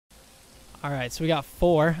All right, so we got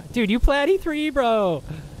 4. Dude, you play at E3, bro.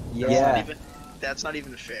 Yeah. That's not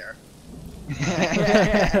even fair.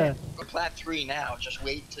 We're plat 3 now. Just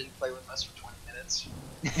wait till you play with us for 20 minutes.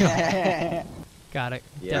 Got it.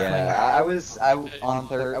 Yeah, Definitely. I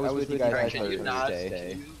was with you guys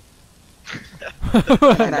Thursday.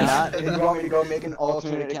 Can I not? You want me to go make an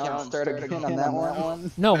alternate account and start again on that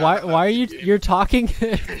one? No, why are you're talking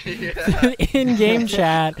in game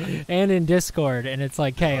chat and in Discord, and it's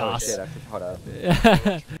like chaos. Oh shit, I forgot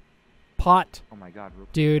up. Pot. Oh my god.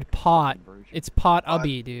 Dude, pot. It's pot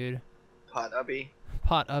ubby, dude. Pot ubby.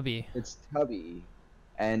 Pot ubby. It's Tubby,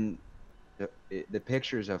 and the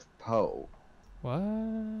pictures of Poe. What?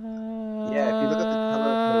 Yeah, if you look at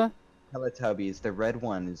the Teletubbies, the red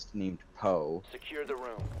one is named Poe. Secure the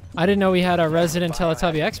room. I didn't know we had a resident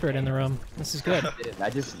Teletubby expert in the room. This is good. I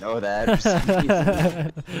just know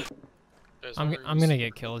that. I'm gonna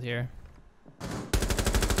get killed here.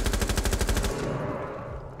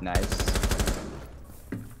 Nice.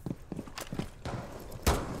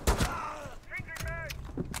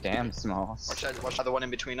 Damn, Smalls. Watch out the one in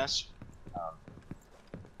between us.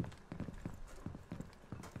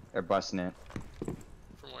 They're busting it.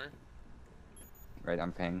 From where? Right,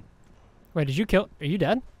 I'm ping. Wait, did you kill? Are you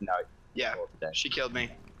dead? No. Yeah, she killed me.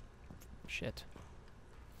 Shit.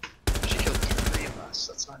 She killed 3 of us.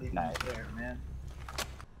 That's not even Nice. fair, man.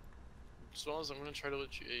 As well as I'm gonna try to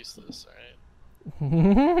let you ace this, alright?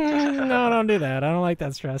 No, don't do that. I don't like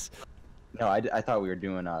that stress. No, I thought we were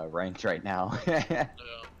doing ranked right now. No,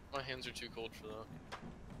 my hands are too cold for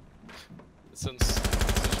that. Since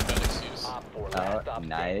such a bad excuse.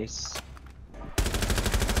 Nice.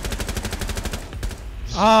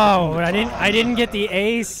 Oh, I didn't get the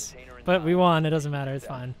ace, but we won. It doesn't matter. It's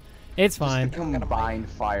fine. It's fine. Just the combined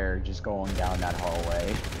fire just going down that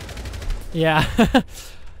hallway. Yeah.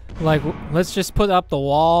 Like, let's just put up the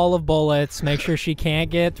wall of bullets, make sure she can't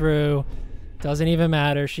get through. Doesn't even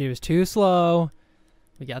matter. She was too slow.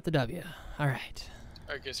 We got the W. All right.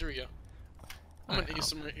 Alright guys, here we go. I'm gonna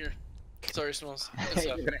ace him right here. Sorry, Smalls.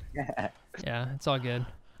 Yeah, it's all good.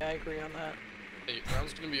 I agree on that. Hey,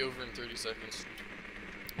 round's gonna be over in 30 seconds.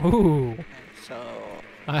 Ooh. So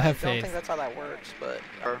I have I don't faith. think that's how that works, but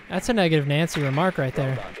That's a negative Nancy remark right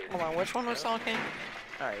there. hold on, which one was talking?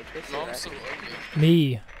 Alright, this is No, I'm right. so ugly.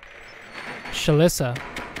 Me. Shalissa.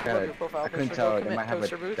 Your profile I couldn't picture, tell. go They commit might have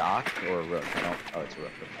toaster a booth. dock or a rook. I don't. Oh, it's a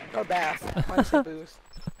rook. Or bath. Mine's a booth.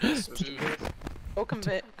 Dude. Go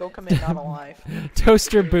commit not alive.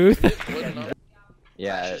 Toaster booth. Blood not-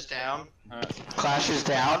 Yeah. Clash is down. Clash is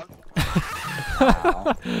down.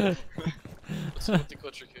 Let's go with the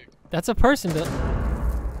clutcher kick. That's a person.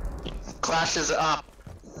 Clash is up.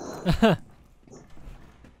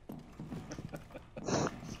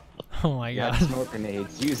 Oh my Yeah, god. smoke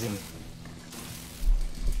grenades using.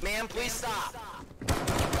 Ma'am, please stop.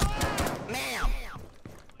 Ma'am.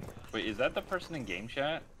 Wait, is that the person in game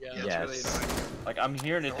chat? Yeah. Yeah, Yes. it's really annoying. Like, I'm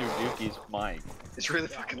hearing it through Dookie's mic. It's really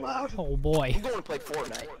fucking loud. Oh boy. I'm going to play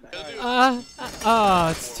Fortnite. Oh,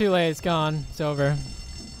 it's too late. It's gone. It's over.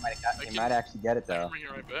 He might actually get it I can though. bring it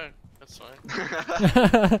right back. That's fine.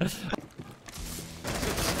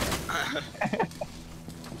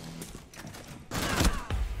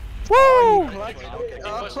 Woo!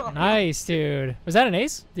 Okay, Nice, dude. Was that an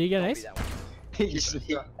ace? Did you get an ace?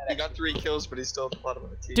 He got 3 kills, but he's still at the bottom of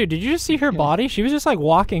the team. Dude, did you just see her body? She was just like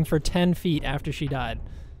walking for 10 feet after she died.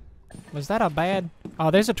 Was that a bad...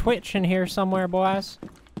 Oh, there's a Twitch in here somewhere, boys.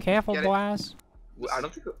 Careful, Get it. boys. I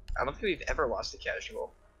don't think we've ever lost a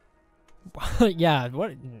casual. Yeah,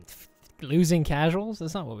 what? Losing casuals?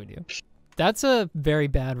 That's not what we do. That's a very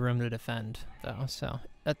bad room to defend, though, so...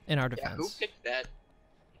 in our Yeah, who defense. picked that?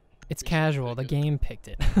 It's casual. The game picked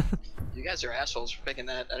it. You guys are assholes for picking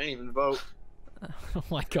that. I didn't even vote. Oh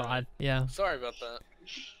my god. Yeah. Sorry about that.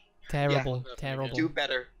 Terrible. Yeah. Terrible. Do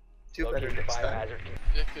better. Do better next time.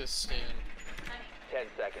 Dick is stand. 10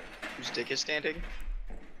 seconds. Whose dick is standing?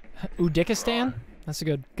 Udikistan? That's a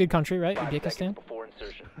good country, right? 5 Udikistan? seconds before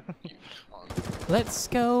insertion. You, come on. Let's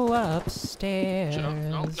go upstairs.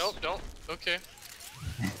 No, don't. Okay.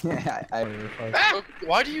 I Oh,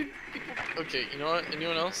 why do you people... Okay, you know what?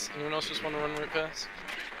 Anyone else? Anyone else just want to run right past?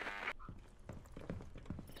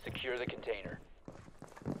 Secure the container.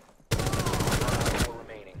 4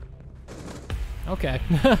 remaining. Okay.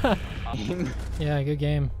 Yeah, good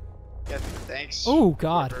game. Yeah, thanks. Oh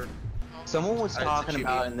god. Someone was I talking didn't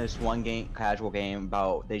about cheat. in this one game, casual game,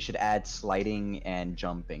 about they should add sliding and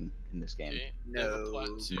jumping in this game. Okay. No. Plat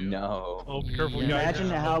 2. No. Oh, be careful, Yeah. guys. Imagine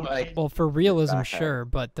how like Well, for realism, Back sure,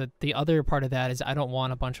 but the other part of that is I don't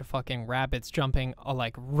want a bunch of fucking rabbits jumping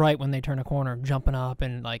like right when they turn a corner, jumping up,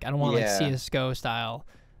 and like I don't want like Yeah. CS:GO style.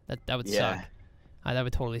 That would Yeah. suck. That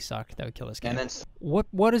would totally suck. That would kill this game. And then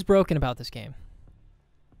What is broken about this game?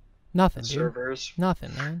 Nothing, dude. Servers.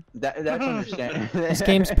 Nothing, man. that's understandable. This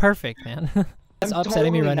game's perfect, man. It's I'm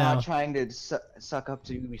upsetting me totally right not now. trying to suck up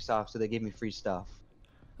to Ubisoft, so they gave me free stuff.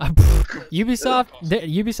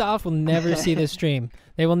 Ubisoft will never see this stream.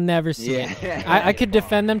 They will never see it. Yeah. I could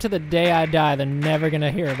defend them to the day I die. They're never gonna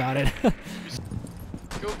hear about it.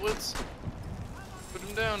 Go Blitz. Put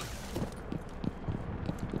him down.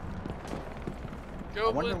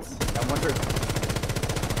 Go Blitz. I wonder.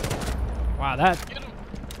 Wow, that Get him.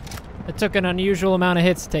 it took an unusual amount of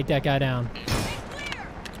hits to take that guy down.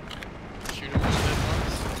 Shoot him with dead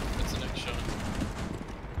marks. That's the next shot.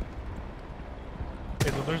 Okay,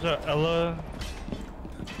 so there's a Ella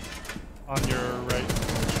on your right.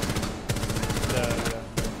 Yeah.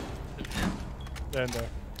 And there.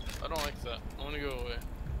 I don't like that. I want to go away.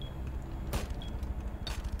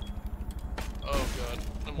 Oh god.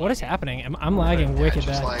 What is happening? I'm lagging wicked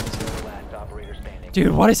just bad. lagged. Last operator standing.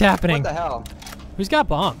 Dude, what is happening? What the hell? Who's got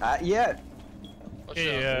bomb? Yeah. Watch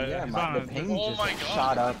Okay, out. Yeah, he's the on. ping Oh just my God.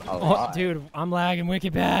 shot up a Oh, lot. dude, I'm lagging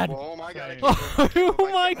wicked bad. Oh my god. Oh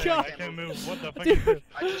my God. I can't move. What the fuck Dude. is this?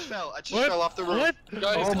 I just fell. I just What? fell off the roof. What?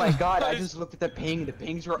 Guys, Oh my god, I guys. just looked at the ping. The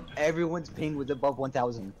pings were, everyone's ping was above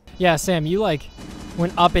 1,000. Yeah, Sam, you like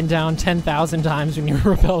went up and down 10,000 times when you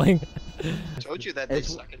were repelling. I told you that they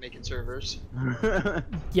It's- suck at making servers.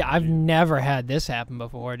 Yeah, I've never had this happen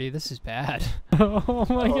before, dude. This is bad. Oh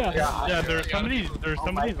my God. Yeah, there's somebody. There's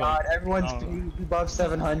Oh my somebody. god, like, everyone's oh. ping above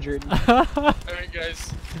 700. Alright,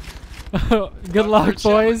 guys. Good luck,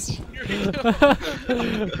 Challenge. boys.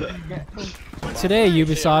 Today,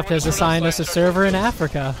 Ubisoft has assigned us a server in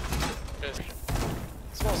Africa. Guys.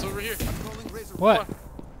 Smalls over here. What?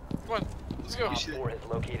 Come on. Let's go. Op 4 has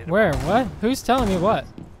located a Where? bomb. What? Who's telling me what?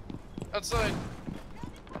 Outside.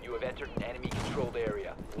 You have entered an enemy-controlled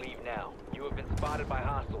area. Leave now. You have been spotted by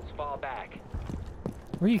hostiles. Fall back.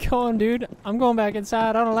 Where you going, dude? I'm going back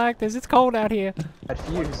inside. I don't like this. It's cold out here. At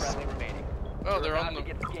One fuse. friendly remaining. Oh, You're they're about on to the.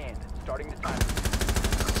 get scanned. Starting the timer.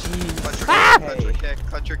 Clutch your Ah! kick, clutch your kick,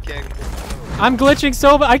 clutch your kick. I'm glitching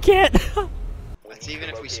so bad. I can't. That's even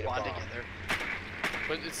if we Locate a spawn bomb. together.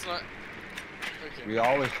 But it's not. Okay. We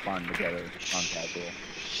always spawn together on casual.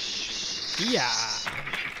 Yeah.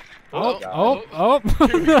 Oh, Oh, oh.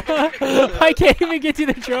 I can't even get to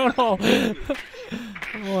the drone hole. Oh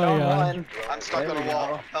my God. I'm stuck There on a we wall.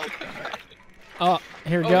 go. Help. Oh,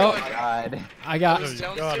 here we Oh, go. God. God. I got. There's You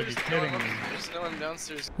gotta be downstairs. kidding me. There's no one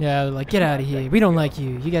downstairs. Yeah, like get out of here. We don't like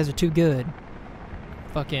you. You guys are too good.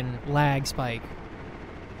 Fucking lag spike.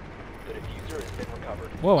 The diffuser has been recovered.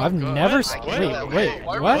 Whoa, I've God. never. What? Wait,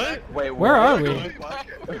 Why- what? Wait, Where are we? What?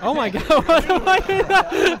 Oh my God!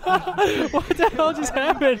 What the hell just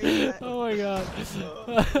happened? Oh my God!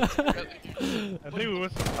 I think we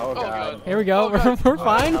was. Oh God. god. Here we go. Oh, God. We're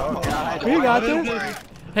fine. Oh god. We got Alright. this.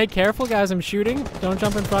 Hey, careful, guys! I'm shooting. Don't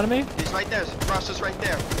jump in front of me. He's right there. Frost is right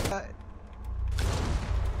there.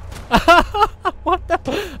 What the?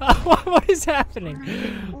 What is happening?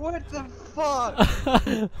 What the fuck?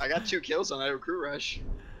 I got 2 kills on that recruit rush.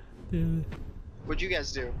 Dude. What'd you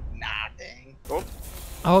guys do? Nothing. Oh,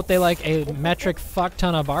 I hope they like a metric fuck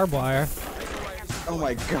ton of barbed wire. Oh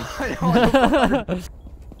my god.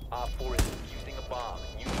 Op 4 is using a bomb.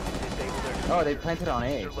 You need to disable their Oh, they planted on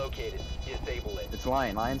A. diffuser located. Disable it. It's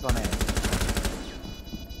Lion. Lion's on A.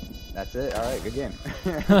 That's it. Alright, good game.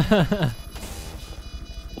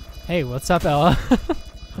 Hey, what's up, Ella?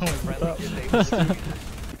 Friendly disabled.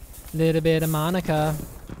 Little bit of Monica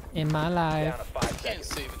in my Down life. to 5 Can't seconds.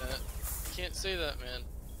 say that. Can't say that, man.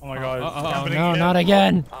 Oh my god. it's Oh, happening no, again. not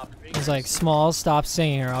again. Op He's like, Smalls, stop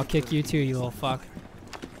singing or I'll kick you too, you little fuck.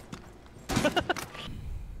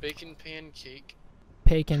 Bacon pancake.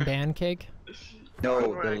 Bacon band cake? No, the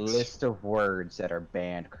Correct. list of words that are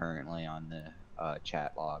banned currently on the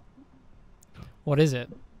chat log. What is it?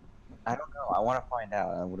 I don't know. I want to find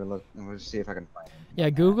out. I would look. We'll see if I can find it. Yeah,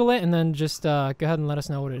 Google it and then just go ahead and let us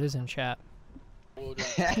know what it is in chat. Well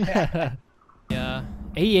done. Yeah.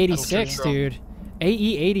 AE86, Sure. dude.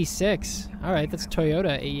 AE86. Alright, that's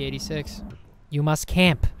Toyota AE86. You must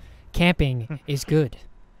camp. Camping is good.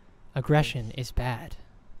 Aggression is bad.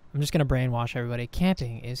 I'm just gonna brainwash everybody.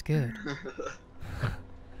 Camping is good.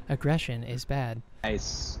 Aggression is bad.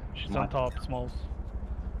 Nice. She's on top, Smalls.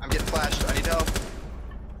 I'm getting flashed. I need help.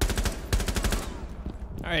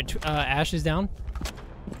 Alright, Ash is down.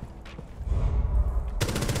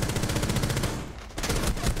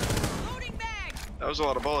 That was a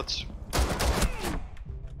lot of bullets.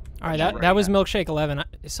 Alright, that was Milkshake 11.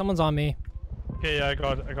 Someone's on me. Okay, yeah, I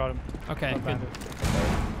got him. Okay, Not good. bandit.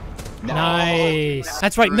 Nice.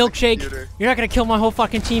 That's right, Milkshake. Computer. You're not gonna kill my whole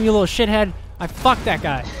fucking team, you little shithead. I fucked that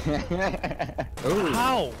guy. Ooh.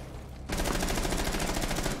 How?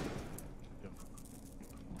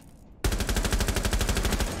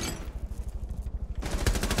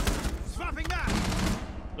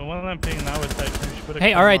 The one I'm paying now is like, you should put a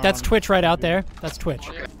Hey, all right, camera that's on. Twitch right out there. That's Twitch.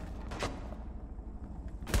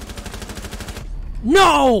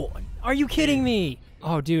 No! Are you kidding me?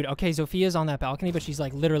 Oh, dude. Okay, Zophia's on that balcony, but she's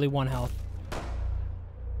like literally 1 health.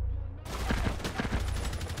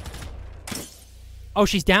 Oh,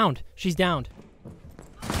 she's downed. She's downed.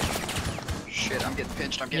 Shit, I'm getting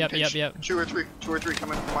pinched. I'm getting pinched. Yep. Two or three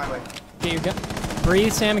coming from my way. Get your gun.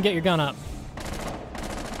 Breathe, Sam, and get your gun up.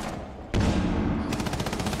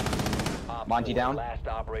 Monty down? Last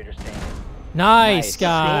operator standing. Nice, Nice.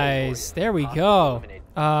 guys. There we go.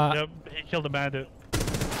 Yep, he killed a bandit.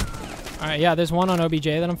 All right, yeah, there's one on OBJ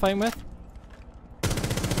that I'm fighting with.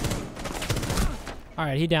 All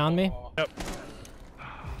right, he downed me. Yep. All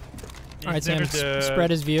right, He's Sam, near the- spread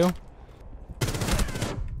his view.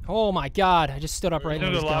 Oh my God, I just stood up right near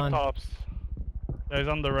when he the was done. laptops. Yeah, he's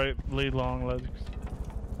on the right lead long legs.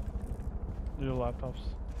 Near the laptops.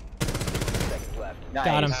 Seconds left. Nice.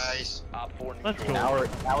 Got him. Nice. Op 4 Let's go.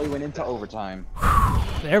 Now we went into overtime.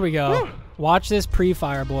 There we go. Watch this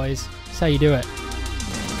pre-fire, boys. That's how you do it.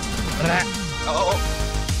 Oh,